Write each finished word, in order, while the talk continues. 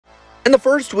In the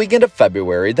first weekend of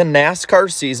February, the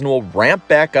NASCAR season will ramp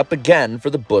back up again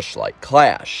for the Busch Light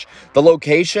Clash, the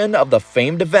location of the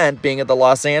famed event being at the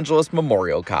Los Angeles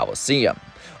Memorial Coliseum.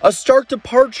 A stark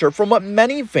departure from what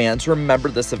many fans remember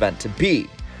this event to be.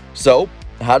 So,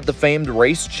 how did the famed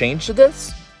race change to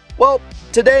this? Well,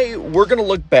 today we're going to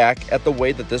look back at the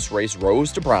way that this race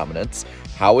rose to prominence,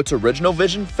 how its original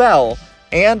vision fell,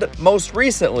 and most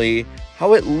recently,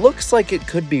 how it looks like it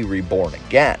could be reborn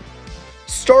again.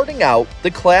 Starting out,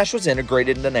 the Clash was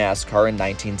integrated into NASCAR in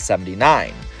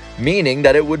 1979, meaning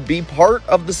that it would be part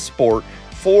of the sport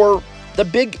for the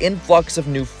big influx of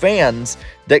new fans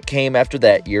that came after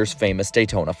that year's famous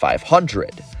Daytona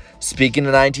 500. Speaking of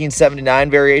 1979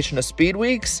 variation of Speed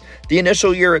Weeks, the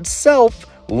initial year itself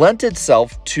lent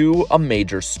itself to a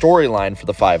major storyline for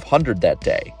the 500 that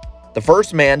day. The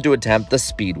first man to attempt the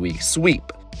Speed Week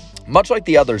sweep. Much like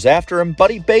the others after him,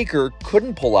 Buddy Baker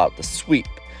couldn't pull out the sweep,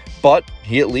 but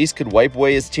he at least could wipe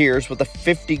away his tears with the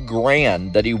 50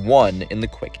 grand that he won in the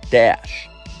quick dash.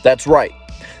 That's right,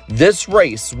 this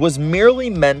race was merely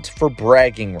meant for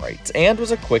bragging rights and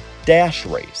was a quick dash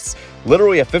race,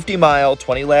 literally a 50-mile,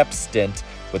 20-lap stint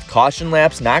with caution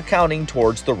laps not counting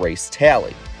towards the race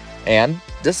tally. And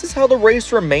this is how the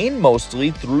race remained mostly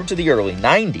through to the early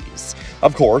 90s.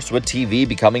 Of course, with TV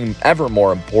becoming ever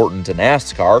more important to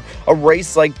NASCAR, a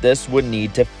race like this would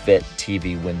need to fit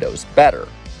TV windows better.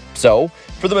 So,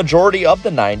 for the majority of the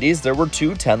 90s, there were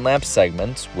two 10-lap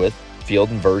segments with field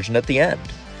inversion at the end.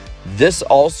 This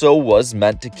also was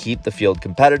meant to keep the field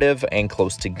competitive and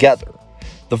close together.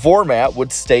 The format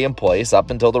would stay in place up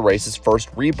until the race's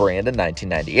first rebrand in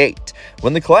 1998,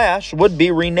 when the Clash would be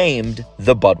renamed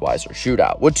the Budweiser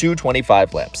Shootout, with two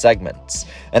 25-lap segments.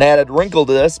 An added wrinkle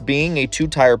to this being a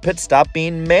two-tire pit stop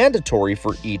being mandatory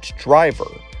for each driver.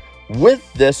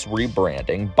 With this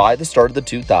rebranding, by the start of the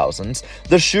 2000s,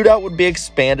 the shootout would be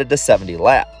expanded to 70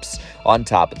 laps. On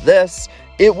top of this,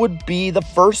 it would be the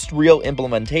first real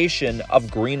implementation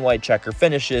of green-white checker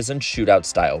finishes and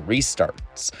shootout-style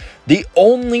restarts. The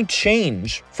only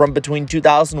change from between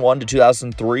 2001 to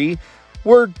 2003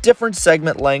 were different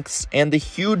segment lengths and the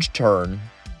huge turn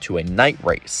to a night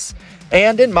race.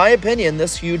 And in my opinion,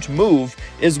 this huge move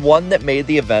is one that made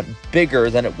the event bigger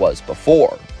than it was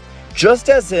before. Just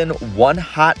as in one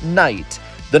hot night,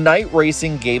 the night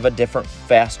racing gave a different,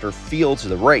 faster feel to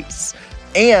the race.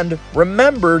 And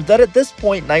remember that at this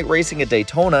point, night racing at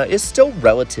Daytona is still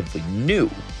relatively new.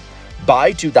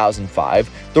 By 2005,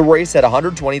 the race had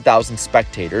 120,000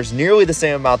 spectators, nearly the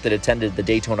same amount that attended the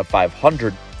Daytona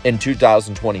 500 in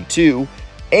 2022,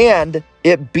 and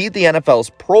it beat the NFL's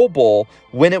Pro Bowl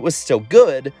when it was still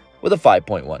good, with a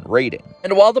 5.1 rating.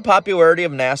 And while the popularity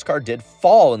of NASCAR did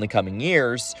fall in the coming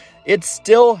years, it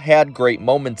still had great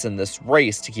moments in this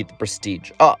race to keep the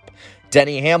prestige up.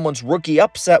 Denny Hamlin's rookie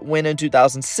upset win in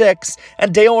 2006,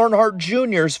 and Dale Earnhardt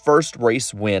Jr.'s first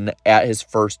race win at his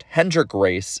first Hendrick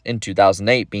race in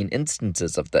 2008 being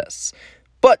instances of this.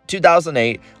 But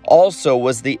 2008 also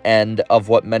was the end of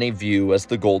what many view as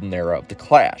the golden era of the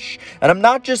Clash. And I'm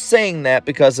not just saying that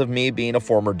because of me being a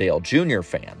former Dale Jr.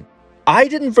 fan. I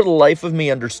didn't for the life of me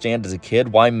understand as a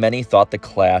kid why many thought the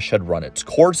Clash had run its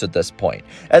course at this point,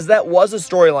 as that was a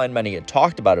storyline many had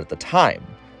talked about at the time.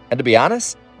 And to be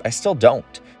honest, I still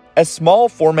don't. As small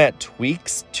format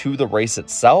tweaks to the race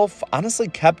itself honestly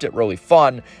kept it really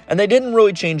fun, and they didn't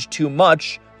really change too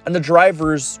much, and the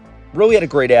drivers really had a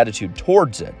great attitude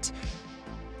towards it.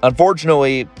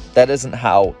 Unfortunately, that isn't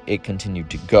how it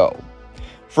continued to go.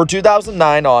 For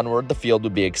 2009 onward, the field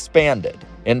would be expanded.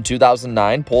 In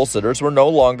 2009, pole sitters were no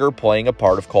longer playing a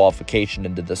part of qualification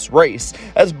into this race,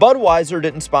 as Budweiser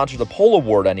didn't sponsor the pole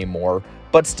award anymore,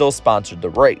 but still sponsored the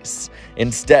race.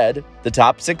 Instead, the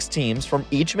top 6 teams from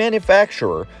each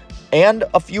manufacturer and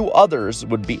a few others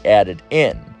would be added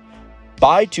in.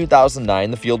 By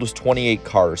 2009, the field was 28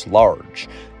 cars large.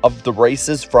 Of the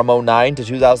races from 2009 to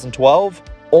 2012,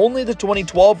 only the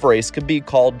 2012 race could be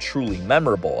called truly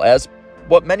memorable, as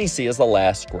what many see as the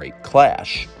last great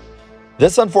Clash.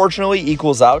 This unfortunately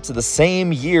equals out to the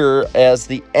same year as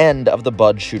the end of the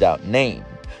Bud Shootout name.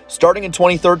 Starting in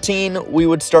 2013, we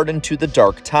would start into the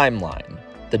dark timeline,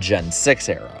 the Gen 6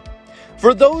 era.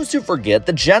 For those who forget,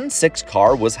 the Gen 6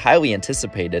 car was highly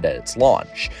anticipated at its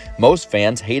launch. Most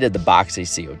fans hated the boxy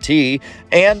COT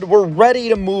and were ready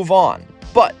to move on.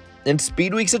 But in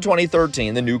Speed Weeks of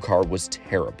 2013, the new car was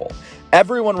terrible.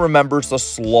 Everyone remembers the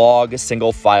slog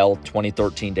single-file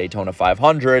 2013 Daytona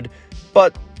 500,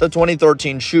 but the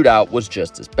 2013 Shootout was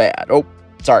just as bad. Oh,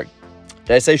 sorry.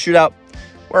 Did I say Shootout?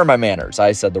 Where are my manners?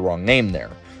 I said the wrong name there.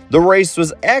 The race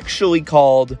was actually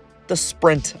called the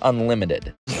Sprint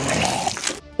Unlimited.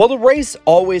 While the race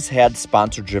always had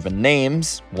sponsor-driven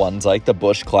names, ones like the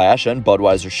Busch Clash and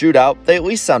Budweiser Shootout, they at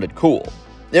least sounded cool.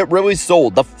 It really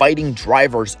sold the fighting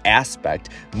drivers aspect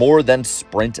more than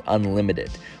Sprint Unlimited,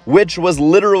 which was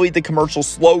literally the commercial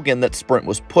slogan that Sprint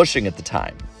was pushing at the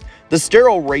time. The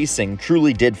sterile racing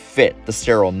truly did fit the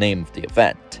sterile name of the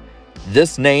event.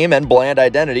 This name and bland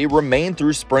identity remained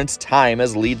through Sprint's time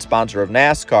as lead sponsor of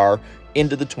NASCAR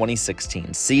into the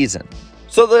 2016 season.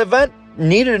 So the event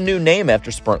needed a new name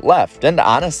after Sprint left, and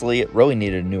honestly, it really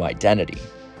needed a new identity.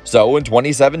 So in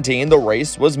 2017, the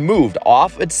race was moved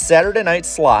off its Saturday night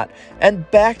slot and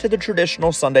back to the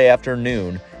traditional Sunday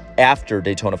afternoon after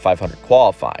Daytona 500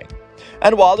 qualifying.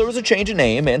 And while there was a change of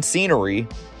name and scenery,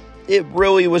 it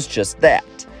really was just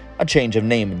that, a change of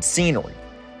name and scenery.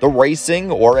 The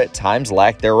racing, or at times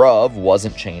lack thereof,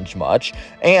 wasn't changed much,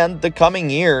 and the coming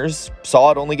years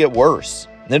saw it only get worse.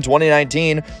 In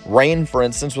 2019, rain, for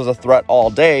instance, was a threat all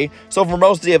day, so for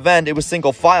most of the event, it was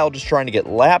single file just trying to get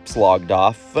laps logged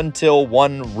off until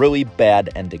one really bad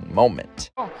ending moment.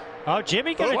 Oh,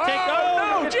 Jimmy gonna take,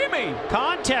 oh, no, Jimmy!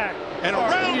 Contact! And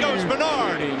around goes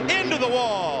Menard, into the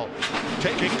wall,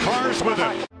 taking cars with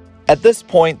him. At this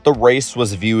point, the race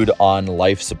was viewed on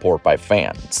life support by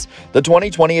fans. The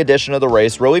 2020 edition of the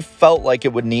race really felt like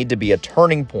it would need to be a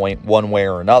turning point one way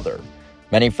or another.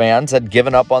 Many fans had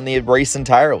given up on the race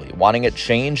entirely, wanting it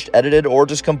changed, edited, or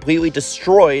just completely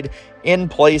destroyed in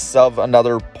place of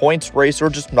another points race or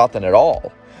just nothing at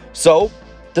all. So,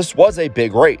 this was a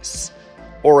big race,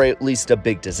 or at least a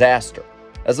big disaster,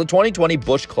 as the 2020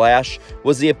 Busch Clash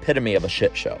was the epitome of a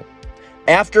shit show.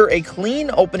 After a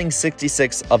clean opening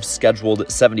 66 of scheduled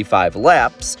 75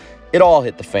 laps, it all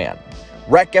hit the fan.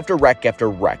 Wreck after wreck after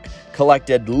wreck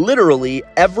collected literally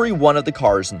every one of the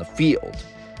cars in the field.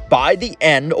 By the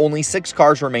end, only 6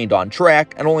 cars remained on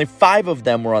track, and only 5 of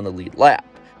them were on the lead lap.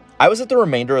 I was at the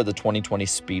remainder of the 2020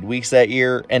 Speed Weeks that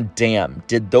year, and damn,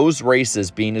 did those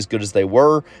races, being as good as they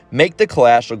were, make the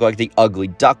Clash look like the ugly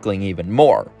duckling even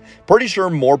more. Pretty sure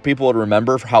more people would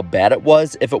remember how bad it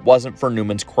was if it wasn't for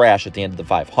Newman's crash at the end of the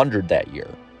 500 that year.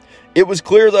 It was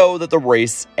clear, though, that the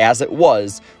race, as it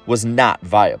was not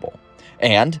viable.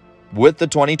 And with the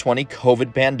 2020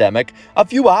 COVID pandemic, a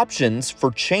few options for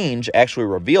change actually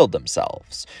revealed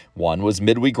themselves. One was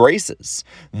midweek races.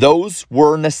 Those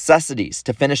were necessities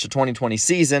to finish the 2020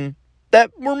 season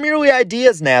that were merely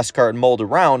ideas NASCAR had mulled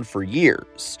around for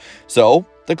years. So,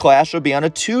 the Clash would be on a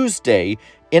Tuesday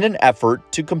in an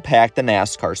effort to compact the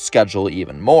NASCAR schedule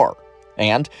even more.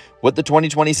 And with the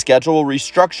 2020 schedule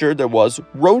restructured, there was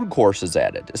road courses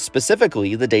added,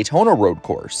 specifically the Daytona road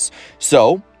course.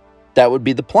 So, that would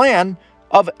be the plan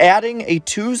of adding a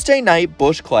Tuesday night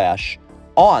Busch Clash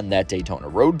on that Daytona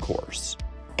road course.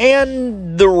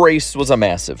 And the race was a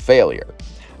massive failure.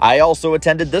 I also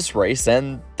attended this race,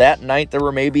 and that night there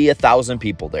were maybe 1,000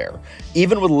 people there.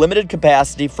 Even with limited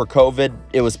capacity for COVID,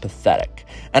 it was pathetic.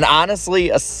 And honestly,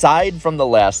 aside from the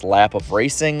last lap of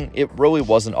racing, it really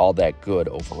wasn't all that good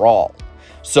overall.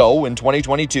 So, in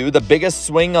 2022, the biggest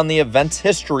swing on the event's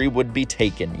history would be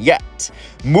taken yet,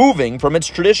 moving from its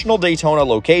traditional Daytona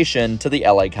location to the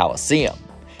LA Coliseum.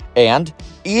 And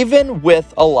even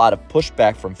with a lot of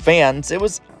pushback from fans, it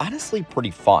was honestly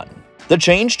pretty fun. The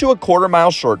change to a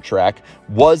quarter-mile short track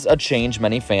was a change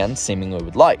many fans seemingly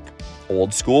would like.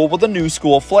 Old school with a new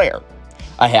school flair.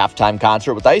 A halftime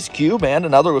concert with Ice Cube and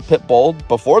another with Pitbull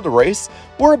before the race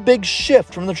were a big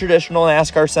shift from the traditional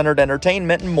NASCAR-centered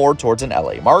entertainment and more towards an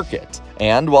LA market.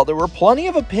 And while there were plenty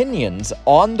of opinions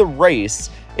on the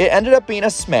race, it ended up being a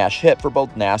smash hit for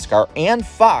both NASCAR and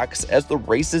Fox as the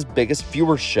race's biggest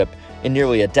viewership in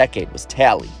nearly a decade was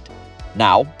tallied.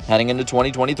 Now, heading into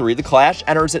 2023, the Clash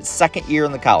enters its second year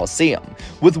in the Coliseum,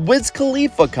 with Wiz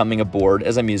Khalifa coming aboard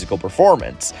as a musical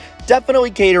performance, definitely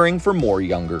catering for more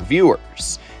younger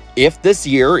viewers. If this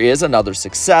year is another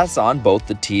success on both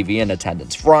the TV and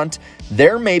attendance front,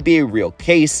 there may be a real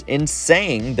case in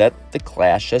saying that the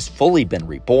Clash has fully been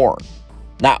reborn.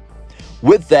 Now,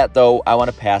 with that though, I want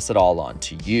to pass it all on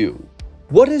to you.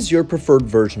 What is your preferred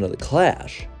version of the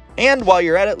Clash? And while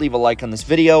you're at it, leave a like on this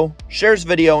video, share this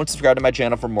video, and subscribe to my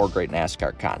channel for more great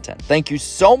NASCAR content. Thank you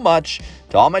so much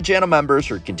to all my channel members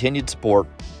for your continued support.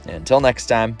 And until next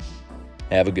time,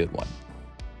 have a good one.